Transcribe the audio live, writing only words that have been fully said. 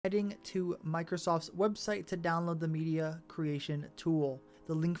heading to Microsoft's website to download the media creation tool.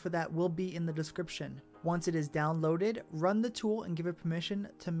 The link for that will be in the description. Once it is downloaded, run the tool and give it permission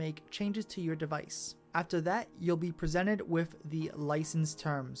to make changes to your device. After that, you'll be presented with the license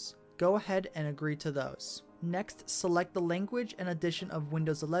terms. Go ahead and agree to those. Next, select the language and edition of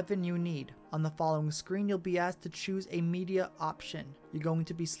Windows 11 you need. On the following screen, you'll be asked to choose a media option. You're going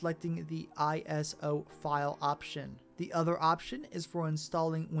to be selecting the ISO file option. The other option is for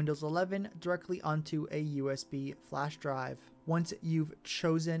installing Windows 11 directly onto a USB flash drive. Once you've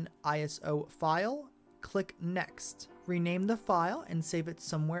chosen ISO file, click Next. Rename the file and save it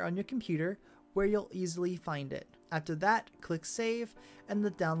somewhere on your computer where you'll easily find it. After that, click Save and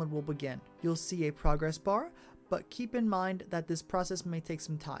the download will begin. You'll see a progress bar, but keep in mind that this process may take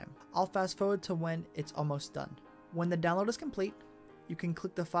some time. I'll fast forward to when it's almost done. When the download is complete, you can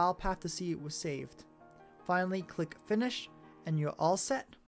click the file path to see it was saved. Finally, click Finish and you're all set.